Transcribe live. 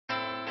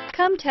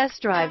Come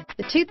test drive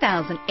the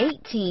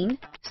 2018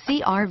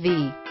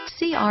 CR-V.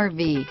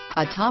 CR-V,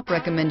 a top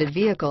recommended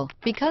vehicle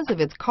because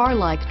of its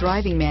car-like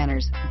driving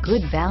manners,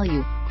 good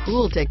value,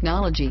 cool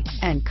technology,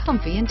 and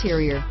comfy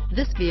interior.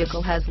 This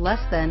vehicle has less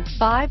than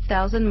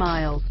 5,000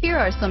 miles. Here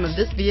are some of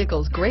this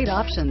vehicle's great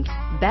options: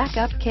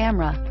 backup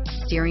camera,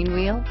 steering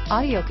wheel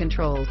audio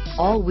controls,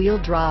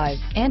 all-wheel drive,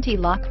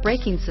 anti-lock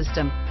braking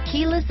system,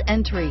 keyless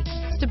entry,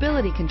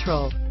 stability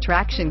control,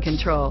 traction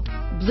control,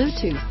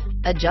 Bluetooth,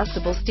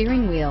 adjustable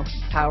steering wheel,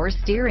 power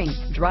steering,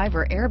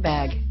 driver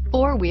airbag,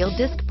 four-wheel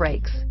disc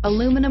brakes,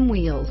 aluminum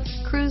wheels,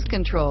 cruise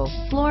control,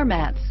 floor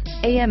mats,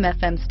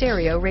 AM/FM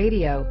stereo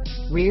radio,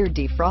 rear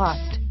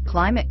defrost,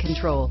 climate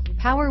control,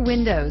 power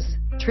windows,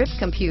 trip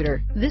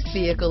computer. This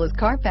vehicle is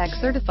Carfax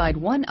certified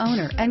one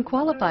owner and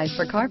qualifies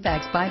for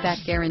Carfax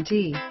buyback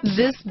guarantee.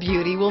 This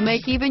beauty will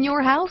make even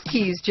your house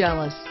keys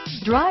jealous.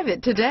 Drive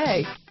it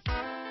today.